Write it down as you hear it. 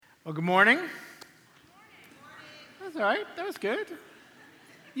Well, good morning. That's all right. That was good.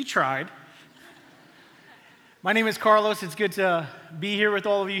 You tried. My name is Carlos. It's good to be here with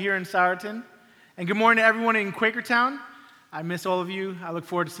all of you here in Sourton. And good morning to everyone in Quakertown. I miss all of you. I look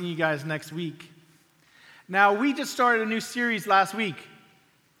forward to seeing you guys next week. Now, we just started a new series last week,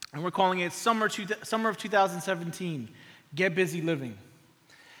 and we're calling it Summer of 2017, Get Busy Living.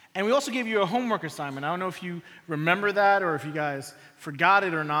 And we also gave you a homework assignment. I don't know if you remember that or if you guys forgot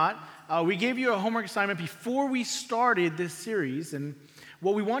it or not. We gave you a homework assignment before we started this series. And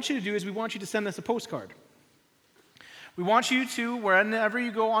what we want you to do is we want you to send us a postcard. We want you to, whenever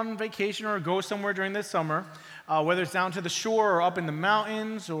you go on vacation or go somewhere during this summer, whether it's down to the shore or up in the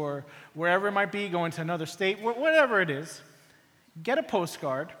mountains or wherever it might be, going to another state, whatever it is, get a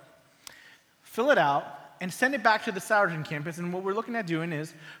postcard, fill it out, and send it back to the Sourton campus. And what we're looking at doing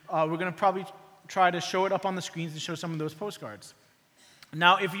is we're going to probably try to show it up on the screens and show some of those postcards.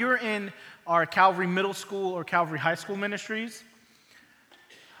 Now, if you're in our Calvary Middle School or Calvary High School ministries,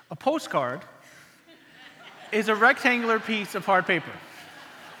 a postcard is a rectangular piece of hard paper.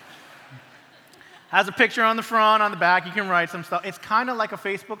 Has a picture on the front, on the back. You can write some stuff. It's kind of like a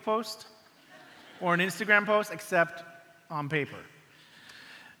Facebook post or an Instagram post, except on paper.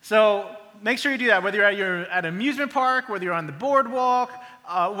 So make sure you do that, whether you're at an amusement park, whether you're on the boardwalk,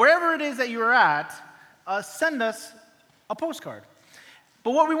 wherever it is that you're at, send us a postcard.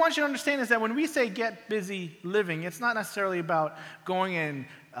 But what we want you to understand is that when we say get busy living, it's not necessarily about going and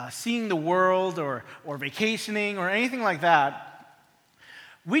seeing the world or vacationing or anything like that.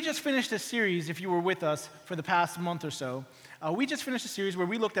 We just finished a series, if you were with us for the past month or so, we just finished a series where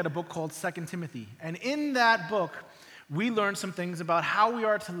we looked at a book called 2 Timothy. And in that book, we learned some things about how we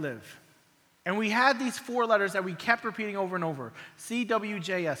are to live. And we had these 4 letters that we kept repeating over and over,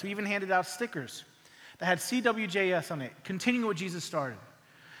 CWJS. We even handed out stickers that had CWJS on it, continuing what Jesus started.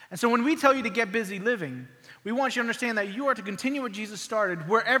 And so when we tell you to get busy living, we want you to understand that you are to continue what Jesus started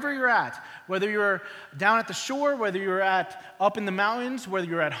wherever you're at, whether you're down at the shore, whether you're up in the mountains, whether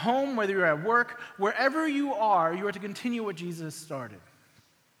you're at home, whether you're at work, wherever you are to continue what Jesus started.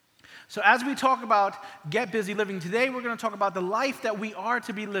 So as we talk about get busy living, today we're going to talk about the life that we are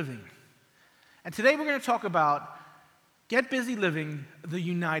to be living. And today we're going to talk about get busy living the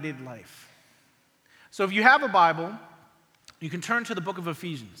united life. So if you have a Bible, you can turn to the book of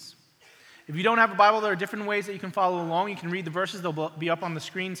Ephesians. If you don't have a Bible, there are different ways that you can follow along. You can read the verses. They'll be up on the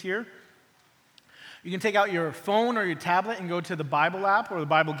screens here. You can take out your phone or your tablet and go to the Bible app or the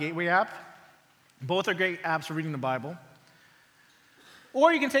Bible Gateway app. Both are great apps for reading the Bible.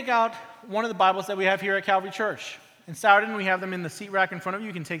 Or you can take out one of the Bibles that we have here at Calvary Church. In Sourton, we have them in the seat rack in front of you.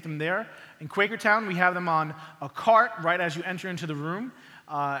 You can take them there. In Quakertown, we have them on a cart right as you enter into the room.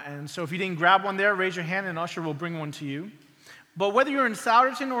 And so if you didn't grab one there, raise your hand and an usher will bring one to you. But whether you're in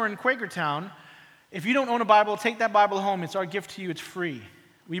Sourton or in Quakertown, if you don't own a Bible, take that Bible home. It's our gift to you. It's free.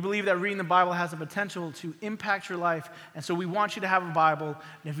 We believe that reading the Bible has the potential to impact your life, and so we want you to have a Bible.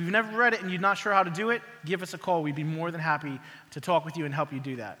 And if you've never read it and you're not sure how to do it, give us a call. We'd be more than happy to talk with you and help you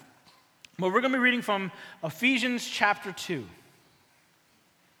do that. Well, we're going to be reading from Ephesians chapter 2. I'm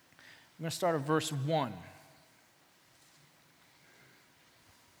going to start at verse 1.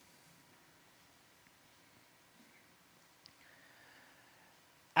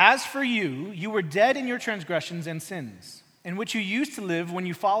 As for you, you were dead in your transgressions and sins, in which you used to live when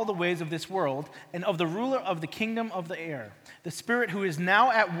you followed the ways of this world and of the ruler of the kingdom of the air, the spirit who is now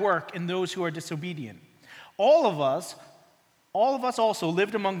at work in those who are disobedient. All of us also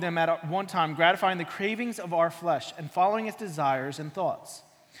lived among them at one time, gratifying the cravings of our flesh and following its desires and thoughts.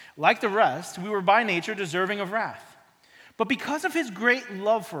 Like the rest, we were by nature deserving of wrath. But because of his great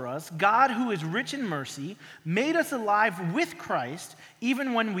love for us, God, who is rich in mercy, made us alive with Christ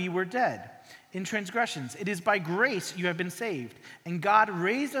even when we were dead in transgressions. It is by grace you have been saved. And God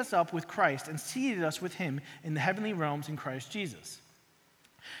raised us up with Christ and seated us with him in the heavenly realms in Christ Jesus,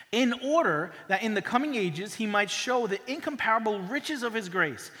 in order that in the coming ages he might show the incomparable riches of his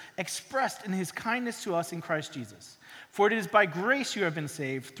grace expressed in his kindness to us in Christ Jesus. For it is by grace you have been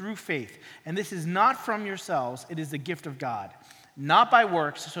saved through faith, and this is not from yourselves, it is the gift of God, not by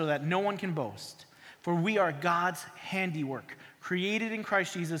works, so that no one can boast. For we are God's handiwork, created in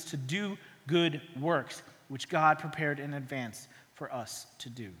Christ Jesus to do good works, which God prepared in advance for us to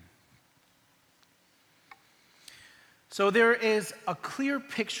do. So there is a clear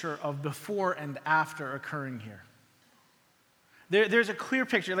picture of before and after occurring here. There's a clear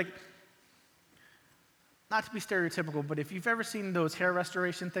picture, like, not to be stereotypical, but if you've ever seen those hair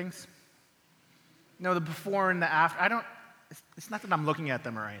restoration things, the before and the after, it's not that I'm looking at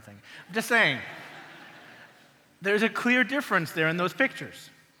them or anything. I'm just saying, there's a clear difference there in those pictures.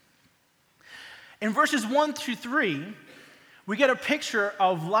 In verses 1 through 3, we get a picture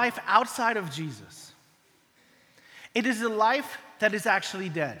of life outside of Jesus. It is a life that is actually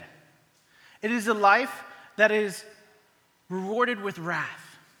dead. It is a life that is rewarded with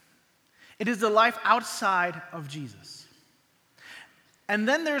wrath. It is a life outside of Jesus. And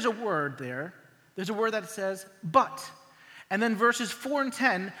then there's a word there. There's a word that says, but. And then verses 4 and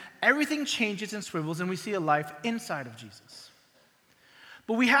 10, everything changes and swivels, and we see a life inside of Jesus.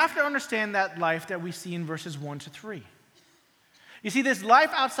 But we have to understand that life that we see in verses 1 to 3. You see, this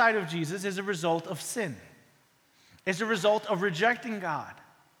life outside of Jesus is a result of sin. It's a result of rejecting God.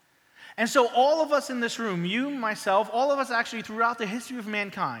 And so all of us in this room, you, myself, all of us actually throughout the history of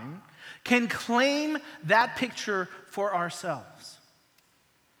mankind, can claim that picture for ourselves.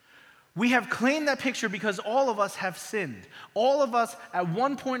 We have claimed that picture because all of us have sinned. All of us, at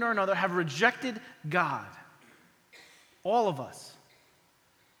one point or another, have rejected God. All of us,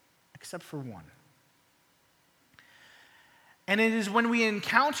 except for one. And it is when we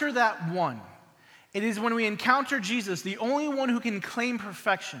encounter that one, it is when we encounter Jesus, the only one who can claim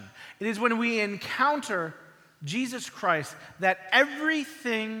perfection, it is when we encounter Jesus Christ that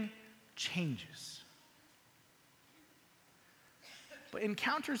everything changes. But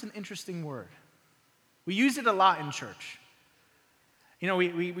encounter is an interesting word. We use it a lot in church. You know,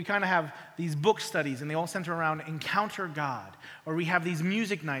 we kind of have these book studies, and they all center around encounter God. Or we have these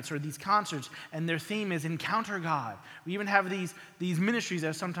music nights or these concerts, and their theme is encounter God. We even have these ministries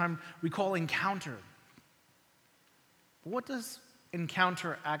that sometimes we call encounter. But what does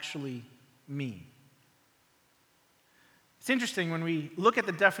encounter actually mean? It's interesting when we look at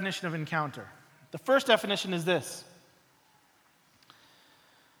the definition of encounter. The first definition is this: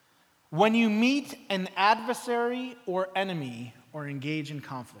 when you meet an adversary or enemy or engage in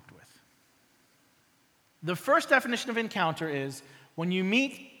conflict with. The first definition of encounter is when you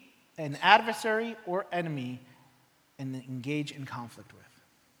meet an adversary or enemy and engage in conflict with.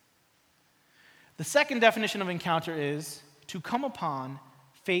 The second definition of encounter is to come upon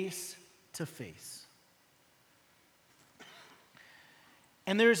face to face.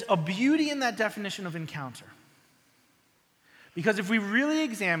 And there's a beauty in that definition of encounter. Because if we really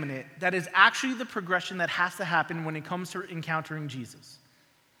examine it, that is actually the progression that has to happen when it comes to encountering Jesus.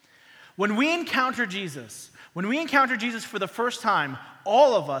 When we encounter Jesus for the first time,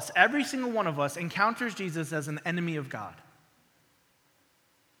 all of us, every single one of us, encounters Jesus as an enemy of God.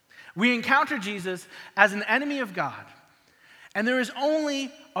 We encounter Jesus as an enemy of God. And there is only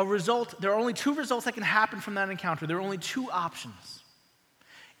a result, there are only two results that can happen from that encounter. There are only two options.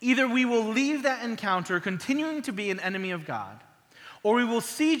 Either we will leave that encounter continuing to be an enemy of God, or we will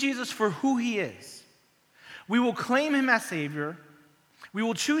see Jesus for who he is. We will claim him as Savior, we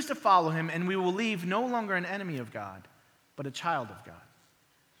will choose to follow him, and we will leave no longer an enemy of God, but a child of God.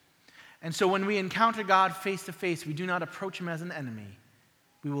 And so when we encounter God face to face, we do not approach him as an enemy,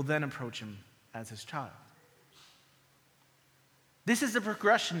 we will then approach him as his child. This is the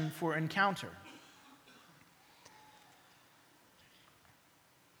progression for encounter.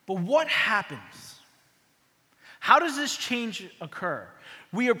 But what happens? How does this change occur?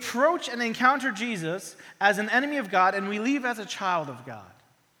 We approach and encounter Jesus as an enemy of God, and we leave as a child of God.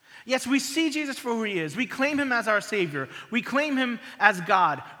 Yes, we see Jesus for who he is. We claim him as our Savior. We claim him as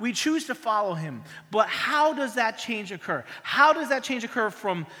God. We choose to follow him. But how does that change occur? How does that change occur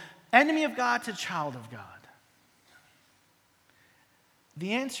from enemy of God to child of God?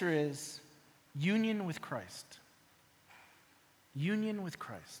 The answer is union with Christ. Union with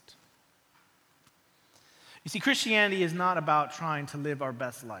Christ. You see, Christianity is not about trying to live our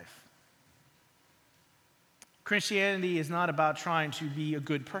best life. Christianity is not about trying to be a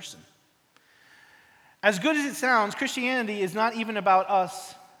good person. As good as it sounds, Christianity is not even about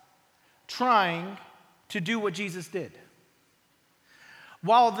us trying to do what Jesus did.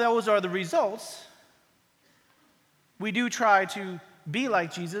 While those are the results, we do try to be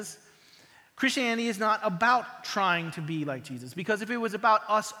like Jesus. Christianity is not about trying to be like Jesus, because if it was about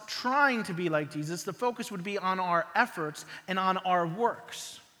us trying to be like Jesus, the focus would be on our efforts and on our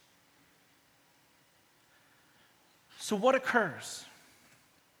works. So what occurs?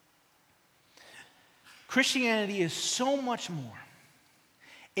 Christianity is so much more.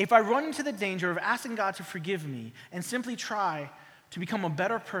 If I run into the danger of asking God to forgive me and simply try to become a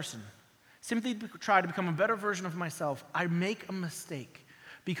better person, simply try to become a better version of myself, I make a mistake,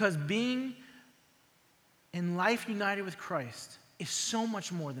 because being in life united with Christ is so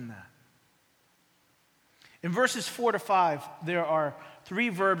much more than that. In verses 4 to 5, there are three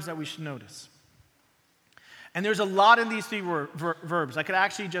verbs that we should notice. And there's a lot in these three verbs. I could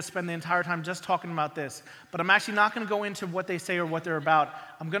actually just spend the entire time just talking about this, but I'm actually not going to go into what they say or what they're about.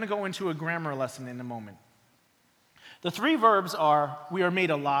 I'm going to go into a grammar lesson in a moment. The three verbs are, we are made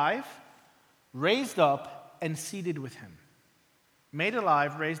alive, raised up, and seated with him. Made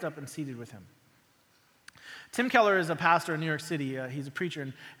alive, raised up, and seated with him. Tim Keller is a pastor in New York City. He's a preacher.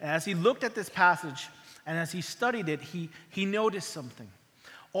 And as he looked at this passage and as he studied it, he noticed something.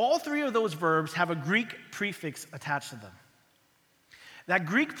 All three of those verbs have a Greek prefix attached to them. That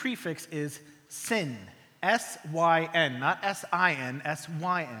Greek prefix is syn, S-Y-N, not S-I-N,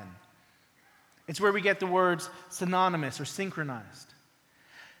 S-Y-N. It's where we get the words synonymous or synchronized.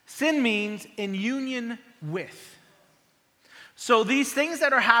 Syn means in union with. So these things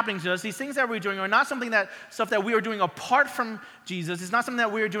that are happening to us, these things that we're doing are not stuff that we are doing apart from Jesus. It's not something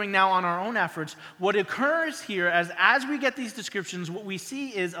that we are doing now on our own efforts. What occurs here as we get these descriptions, what we see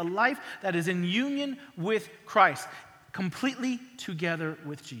is a life that is in union with Christ, completely together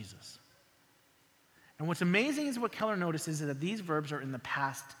with Jesus. And what's amazing is what Keller notices is that these verbs are in the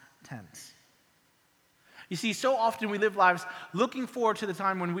past tense. You see, so often we live lives looking forward to the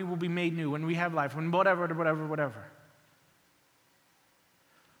time when we will be made new, when we have life, when whatever.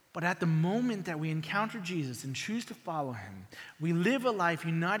 But at the moment that we encounter Jesus and choose to follow him, we live a life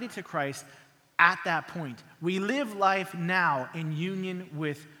united to Christ at that point. We live life now in union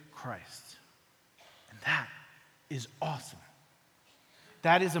with Christ. And that is awesome.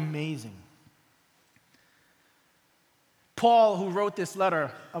 That is amazing. Paul, who wrote this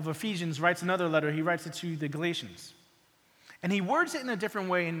letter of Ephesians, writes another letter. He writes it to the Galatians. And he words it in a different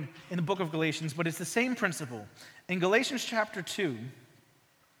way in the book of Galatians, but it's the same principle. In Galatians chapter 2,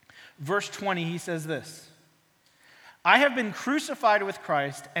 verse 20, he says this: I have been crucified with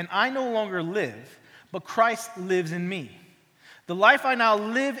Christ, and I no longer live, but Christ lives in me. The life I now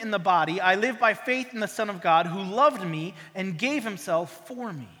live in the body, I live by faith in the Son of God, who loved me and gave himself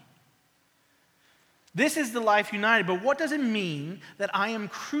for me. This is the life united, but what does it mean that I am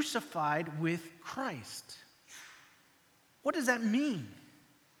crucified with Christ? What does that mean?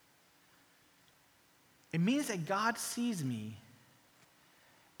 It means that God sees me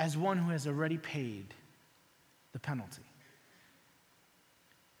as one who has already paid the penalty.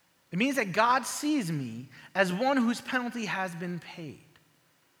 It means that God sees me as one whose penalty has been paid.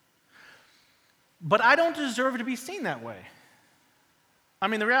 But I don't deserve to be seen that way. I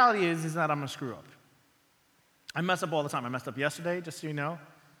mean, the reality is that I'm a screw up. I mess up all the time. I messed up yesterday, just so you know.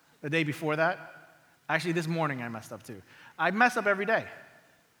 The day before that. Actually, this morning I messed up too. I mess up every day.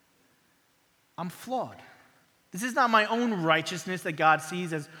 I'm flawed. This is not my own righteousness that God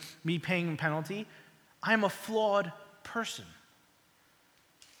sees as me paying a penalty. I'm a flawed person.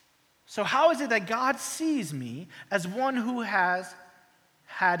 So how is it that God sees me as one who has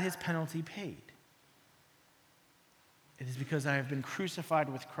had his penalty paid? It is because I have been crucified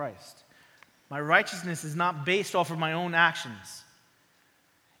with Christ. My righteousness is not based off of my own actions.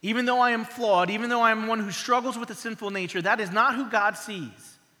 Even though I am flawed, even though I am one who struggles with a sinful nature, that is not who God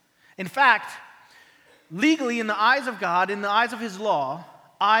sees. In fact, legally, in the eyes of God, in the eyes of his law,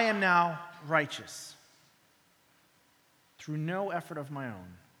 I am now righteous. Through no effort of my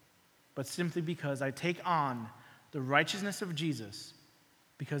own, but simply because I take on the righteousness of Jesus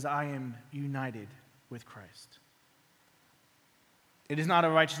because I am united with Christ. It is not a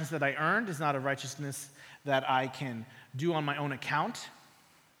righteousness that I earned. It's not a righteousness that I can do on my own account.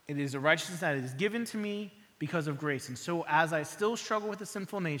 It is a righteousness that is given to me because of grace. And so as I still struggle with a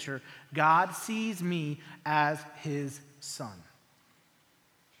sinful nature, God sees me as his son.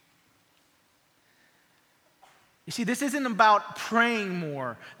 You see, this isn't about praying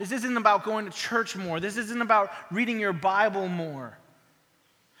more. This isn't about going to church more. This isn't about reading your Bible more.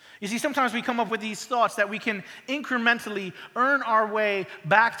 You see, sometimes we come up with these thoughts that we can incrementally earn our way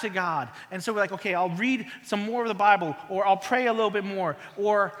back to God. And so we're like, okay, I'll read some more of the Bible, or I'll pray a little bit more,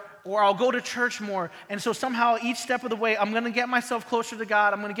 or I'll go to church more. And so somehow each step of the way, I'm going to get myself closer to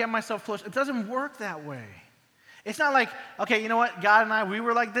God. I'm going to get myself closer. It doesn't work that way. It's not like, okay, you know what? God and I, we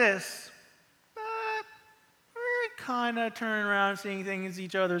were like this, but we're kind of turning around seeing things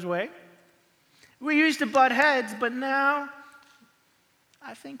each other's way. We used to butt heads, but now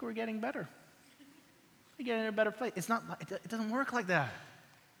I think we're getting better. We're getting in a better place. It doesn't work like that.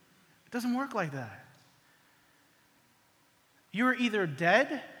 It doesn't work like that. You're either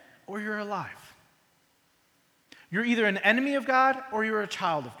dead or you're alive. You're either an enemy of God or you're a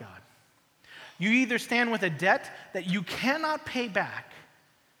child of God. You either stand with a debt that you cannot pay back,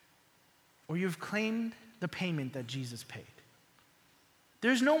 or you've claimed the payment that Jesus paid.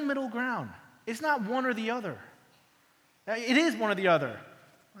 There's no middle ground. It's not one or the other. It is one or the other.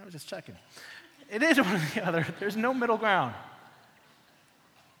 I was just checking. It is one or the other. There's no middle ground.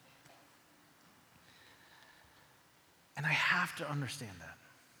 And I have to understand that.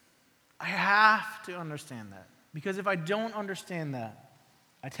 I have to understand that. Because if I don't understand that,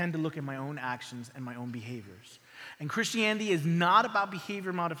 I tend to look at my own actions and my own behaviors. And Christianity is not about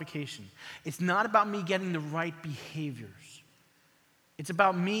behavior modification. It's not about me getting the right behaviors. It's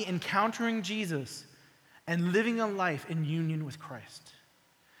about me encountering Jesus and living a life in union with Christ.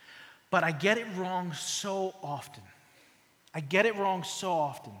 But I get it wrong so often. I get it wrong so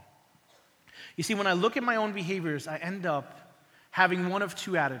often. You see, when I look at my own behaviors, I end up having one of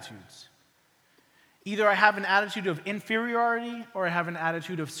two attitudes. Either I have an attitude of inferiority or I have an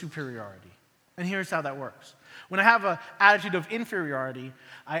attitude of superiority. And here's how that works. When I have an attitude of inferiority,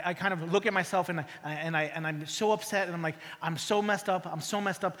 I kind of look at myself and I'm so upset and I'm like, I'm so messed up,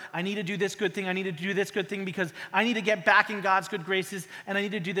 I need to do this good thing, I need to do this good thing because I need to get back in God's good graces and I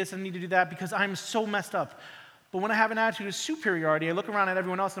need to do this, I need to do that because I'm so messed up. But when I have an attitude of superiority, I look around at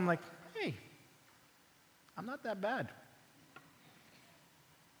everyone else and I'm like, hey, I'm not that bad.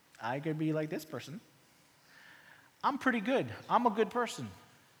 I could be like this person. I'm pretty good. I'm a good person.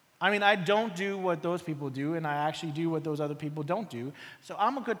 I mean, I don't do what those people do, and I actually do what those other people don't do. So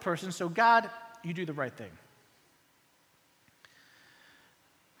I'm a good person. So God, you do the right thing.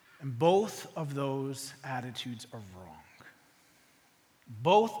 And both of those attitudes are wrong.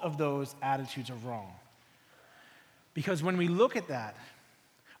 Both of those attitudes are wrong. Because when we look at that,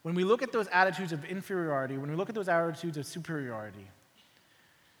 when we look at those attitudes of inferiority, when we look at those attitudes of superiority,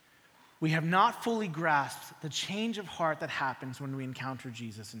 we have not fully grasped the change of heart that happens when we encounter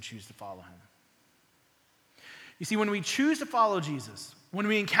Jesus and choose to follow him. You see, when we choose to follow Jesus, when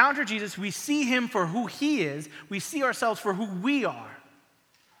we encounter Jesus, we see him for who he is, we see ourselves for who we are.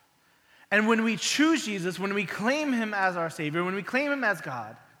 And when we choose Jesus, when we claim him as our Savior, when we claim him as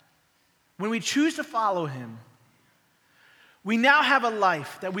God, when we choose to follow him, we now have a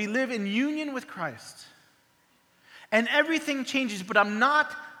life that we live in union with Christ. And everything changes, but I'm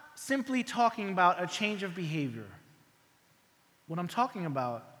not simply talking about a change of behavior. What I'm talking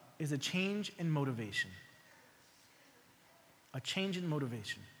about is a change in motivation. A change in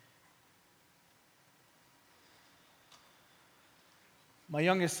motivation. My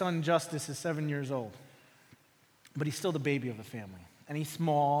youngest son, Justice, is 7 years old, but he's still the baby of the family. And he's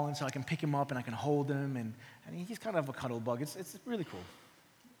small, and so I can pick him up and I can hold him, and he's kind of a cuddle bug. It's really cool.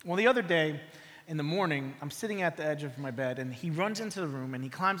 Well, the other day, in the morning, I'm sitting at the edge of my bed, and he runs into the room, and he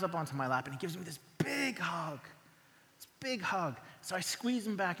climbs up onto my lap, and he gives me this big hug. This big hug. So I squeeze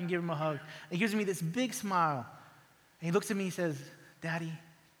him back and give him a hug. And he gives me this big smile. And he looks at me and he says, Daddy,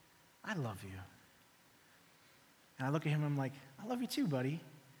 I love you. And I look at him, and I'm like, I love you too, buddy.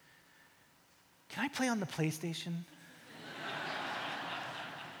 Can I play on the PlayStation?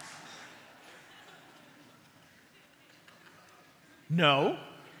 No.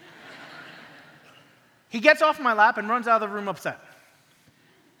 He gets off my lap and runs out of the room upset.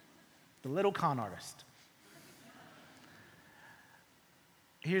 The little con artist.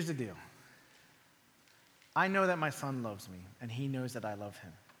 Here's the deal. I know that my son loves me, and he knows that I love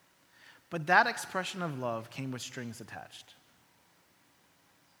him. But that expression of love came with strings attached.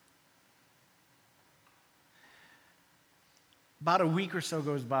 About a week or so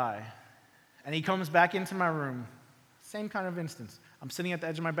goes by, and he comes back into my room. Same kind of instance. I'm sitting at the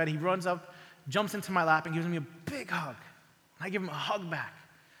edge of my bed. He runs up, jumps into my lap, and gives me a big hug. And I give him a hug back.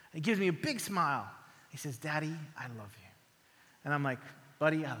 He gives me a big smile. He says, Daddy, I love you. And I'm like,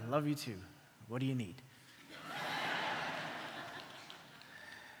 buddy, I love you too. What do you need?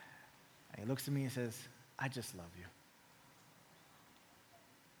 And he looks at me and says, I just love you.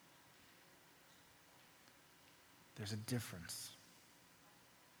 There's a difference.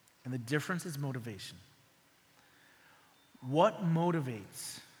 And the difference is motivation. What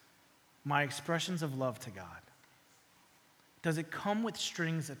motivates my expressions of love to God? Does it come with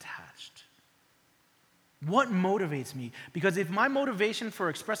strings attached? What motivates me? Because if my motivation for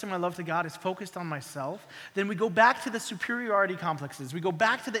expressing my love to God is focused on myself, then we go back to the superiority complexes. We go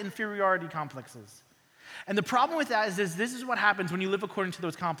back to the inferiority complexes. And the problem with that is this is what happens when you live according to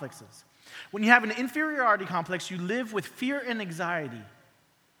those complexes. When you have an inferiority complex, you live with fear and anxiety,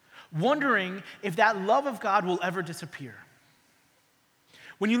 wondering if that love of God will ever disappear.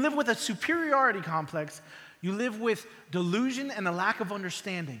 When you live with a superiority complex, you live with delusion and a lack of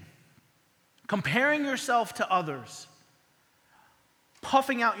understanding, comparing yourself to others,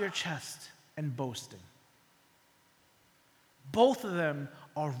 puffing out your chest, and boasting. Both of them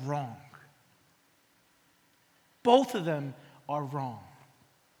are wrong. Both of them are wrong.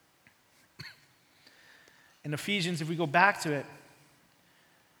 In Ephesians, if we go back to it,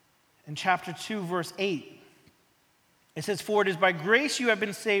 in chapter 2, verse 8. It says, "For it is by grace you have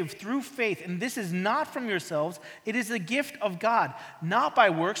been saved through faith, and this is not from yourselves, it is the gift of God, not by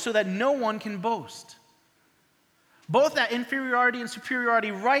works, so that no one can boast." Both that inferiority and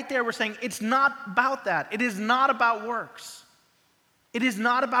superiority right there, we're saying it's not about that. It is not about works. It is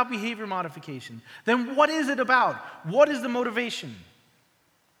not about behavior modification. Then what is it about? What is the motivation?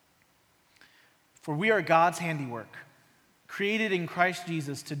 For we are God's handiwork, created in Christ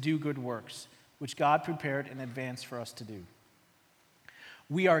Jesus to do good works, which God prepared in advance for us to do.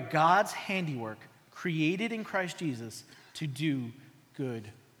 We are God's handiwork, created in Christ Jesus to do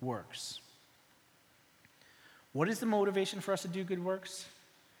good works. What is the motivation for us to do good works?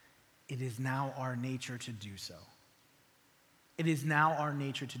 It is now our nature to do so. It is now our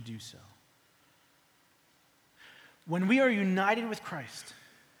nature to do so. When we are united with Christ,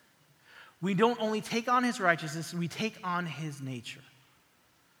 we don't only take on his righteousness, we take on his nature.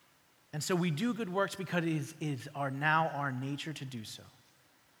 And so we do good works because it is now our nature to do so.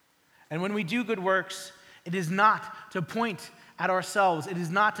 And when we do good works, it is not to point at ourselves. It is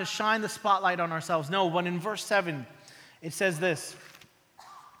not to shine the spotlight on ourselves. No, but in verse 7, it says this.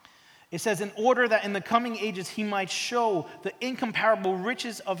 It says, "In order that in the coming ages he might show the incomparable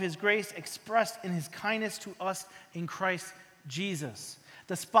riches of his grace expressed in his kindness to us in Christ Jesus."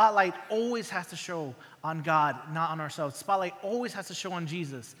 The spotlight always has to show on God, not on ourselves. The spotlight always has to show on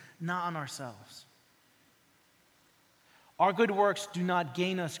Jesus, not on ourselves. Our good works do not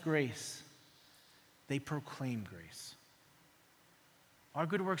gain us grace. They proclaim grace. Our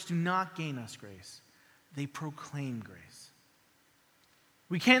good works do not gain us grace. They proclaim grace.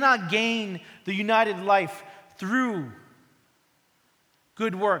 We cannot gain the united life through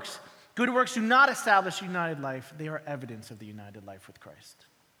good works. Good works do not establish united life. They are evidence of the united life with Christ.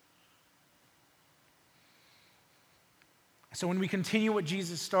 So when we continue what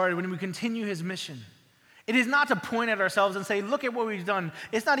Jesus started, when we continue his mission, it is not to point at ourselves and say, look at what we've done.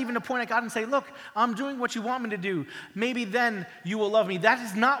 It's not even to point at God and say, look, I'm doing what you want me to do. Maybe then you will love me. That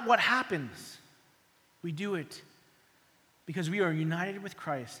is not what happens. We do it because we are united with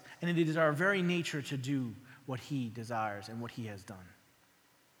Christ, and it is our very nature to do what he desires and what he has done.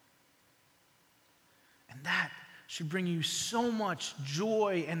 And that should bring you so much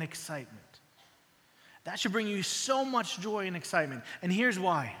joy and excitement. That should bring you so much joy and excitement. And here's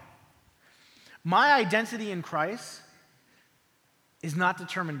why. My identity in Christ is not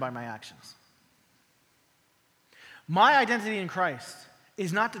determined by my actions. My identity in Christ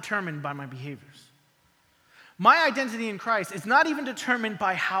is not determined by my behaviors. My identity in Christ is not even determined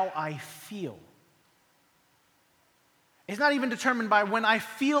by how I feel. It's not even determined by when I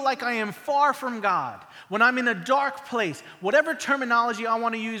feel like I am far from God, when I'm in a dark place, whatever terminology I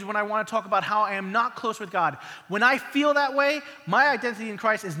want to use when I want to talk about how I am not close with God. When I feel that way, my identity in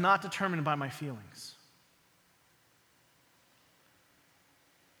Christ is not determined by my feelings.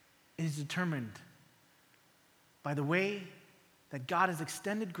 It is determined by the way that God has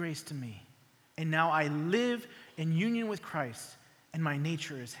extended grace to me, and now I live in union with Christ, and my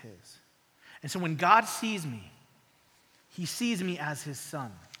nature is his. And so when God sees me, he sees me as his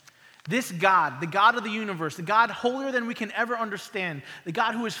son. This God, the God of the universe, the God holier than we can ever understand, the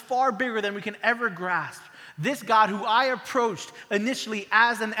God who is far bigger than we can ever grasp, this God who I approached initially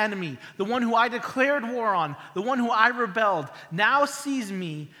as an enemy, the one who I declared war on, the one who I rebelled, now sees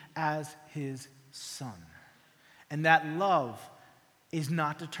me as his son. And that love is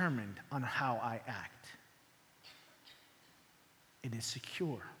not determined on how I act. It is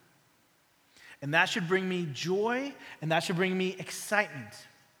secure. And that should bring me joy, and that should bring me excitement.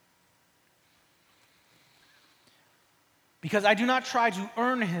 Because I do not try to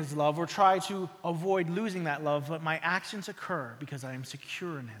earn his love or try to avoid losing that love, but my actions occur because I am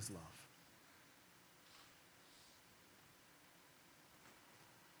secure in his love.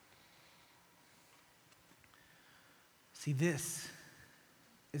 See, this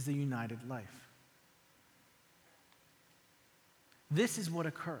is the united life. This is what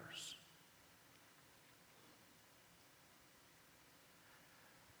occurs.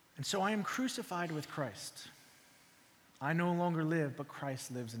 And so I am crucified with Christ. I no longer live, but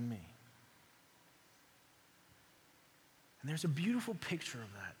Christ lives in me. And there's a beautiful picture of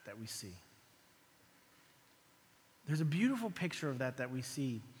that we see. There's a beautiful picture of that we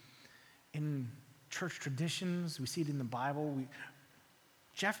see in church traditions. We see it in the Bible.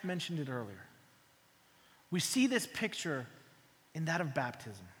 Jeff mentioned it earlier. We see this picture in that of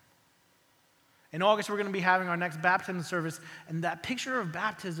baptism. In August, we're going to be having our next baptism service, and that picture of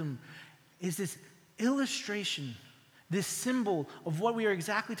baptism is this illustration, this symbol of what we are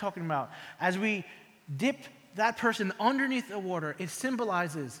exactly talking about. As we dip that person underneath the water, it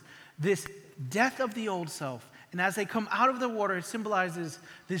symbolizes this death of the old self. And as they come out of the water, it symbolizes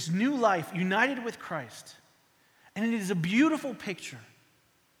this new life united with Christ. And it is a beautiful picture.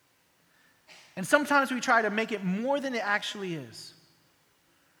 And sometimes we try to make it more than it actually is.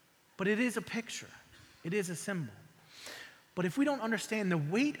 But it is a picture. It is a symbol. But if we don't understand the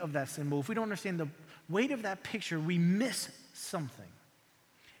weight of that symbol, if we don't understand the weight of that picture, we miss something.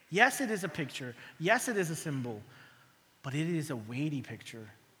 Yes, it is a picture. Yes, it is a symbol. But it is a weighty picture.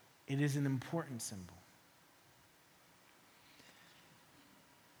 It is an important symbol.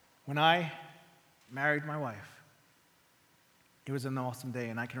 When I married my wife, it was an awesome day,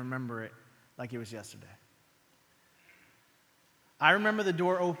 and I can remember it like it was yesterday. I remember the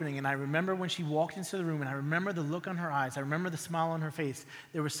door opening, and I remember when she walked into the room, and I remember the look on her eyes. I remember the smile on her face.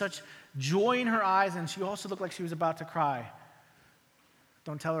 There was such joy in her eyes, and she also looked like she was about to cry.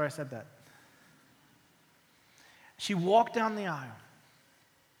 Don't tell her I said that. She walked down the aisle.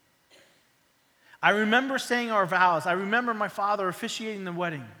 I remember saying our vows. I remember my father officiating the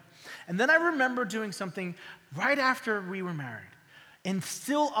wedding. And then I remember doing something right after we were married. And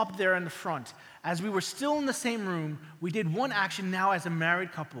still up there in the front, as we were still in the same room, we did one action now as a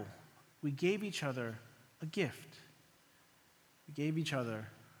married couple. We gave each other a gift. We gave each other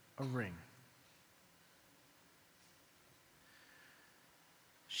a ring.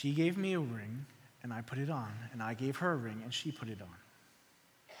 She gave me a ring, and I put it on. And I gave her a ring, and she put it on.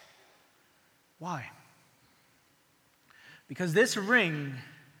 Why? Because this ring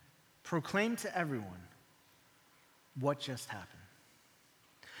proclaimed to everyone what just happened.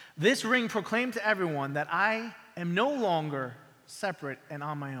 This ring proclaimed to everyone that I am no longer separate and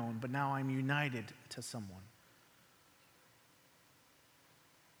on my own, but now I'm united to someone.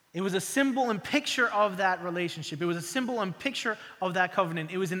 It was a symbol and picture of that relationship. It was a symbol and picture of that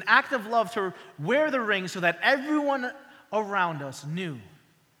covenant. It was an act of love to wear the ring so that everyone around us knew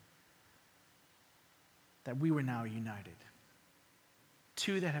that we were now united.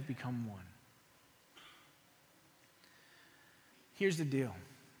 Two that have become one. Here's the deal.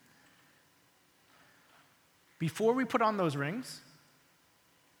 Before we put on those rings,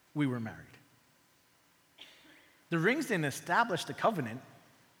 we were married. The rings didn't establish the covenant,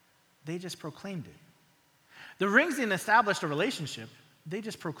 they just proclaimed it. The rings didn't establish a relationship, they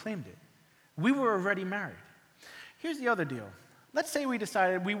just proclaimed it. We were already married. Here's the other deal. Let's say we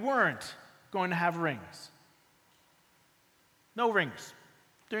decided we weren't going to have rings. No rings.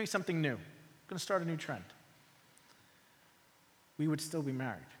 Doing something new. Going to start a new trend. We would still be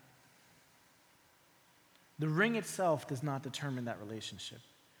married. The ring itself does not determine that relationship.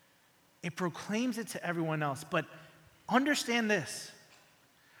 It proclaims it to everyone else. But understand this.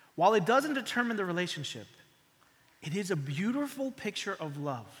 While it doesn't determine the relationship, it is a beautiful picture of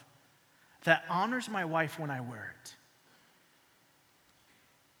love that honors my wife when I wear it.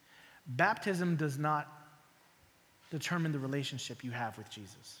 Baptism does not determine the relationship you have with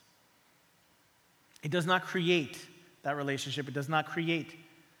Jesus. It does not create that relationship. It does not create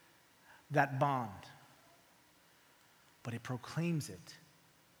that bond. But it proclaims it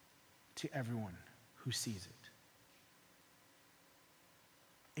to everyone who sees it.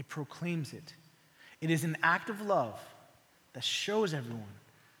 It proclaims it. It is an act of love that shows everyone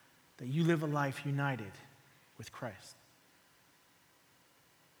that you live a life united with Christ.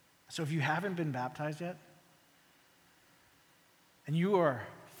 So if you haven't been baptized yet, and you are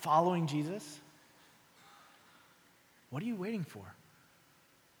following Jesus, what are you waiting for?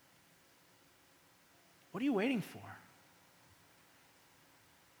 What are you waiting for?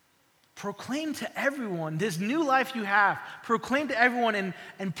 Proclaim to everyone this new life you have. Proclaim to everyone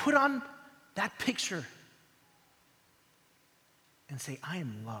and put on that picture and say, I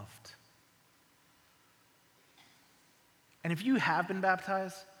am loved. And if you have been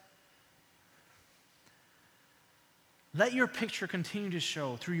baptized, let your picture continue to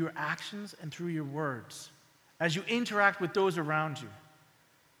show through your actions and through your words as you interact with those around you.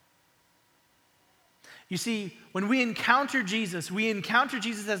 You see, when we encounter Jesus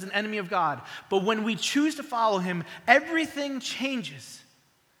as an enemy of God. But when we choose to follow him, everything changes.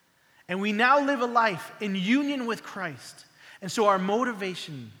 And we now live a life in union with Christ. And so our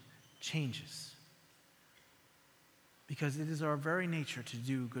motivation changes. Because it is our very nature to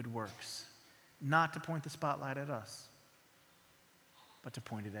do good works, not to point the spotlight at us, but to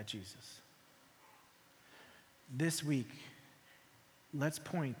point it at Jesus. This week, let's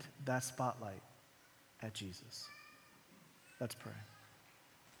point that spotlight at Jesus. Let's pray.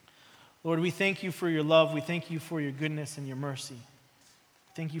 Lord, we thank you for your love. We thank you for your goodness and your mercy.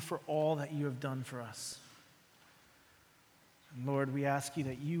 Thank you for all that you have done for us. And Lord, we ask you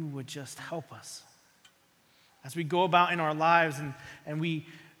that you would just help us as we go about in our lives and we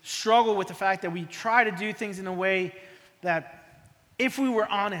struggle with the fact that we try to do things in a way that, if we were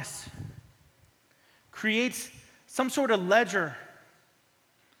honest, creates some sort of ledger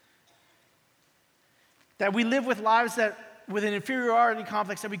that we live with lives that with an inferiority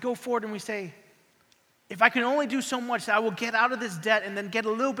complex, that we go forward and we say, if I can only do so much, I will get out of this debt and then get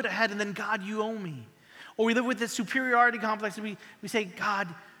a little bit ahead, and then God, you owe me. Or we live with this superiority complex and we say, God,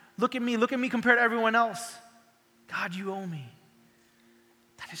 look at me compared to everyone else. God, you owe me.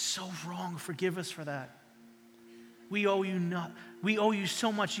 That is so wrong. Forgive us for that. We owe you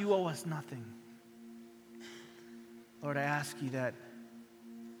so much, you owe us nothing. Lord, I ask you that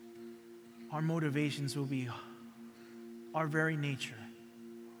our motivations will be our very nature,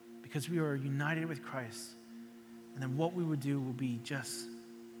 because we are united with Christ. And then what we would do will be just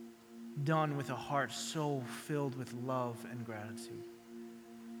done with a heart so filled with love and gratitude.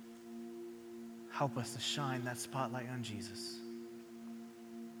 Help us to shine that spotlight on Jesus.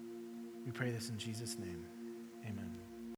 We pray this in Jesus' name. Amen.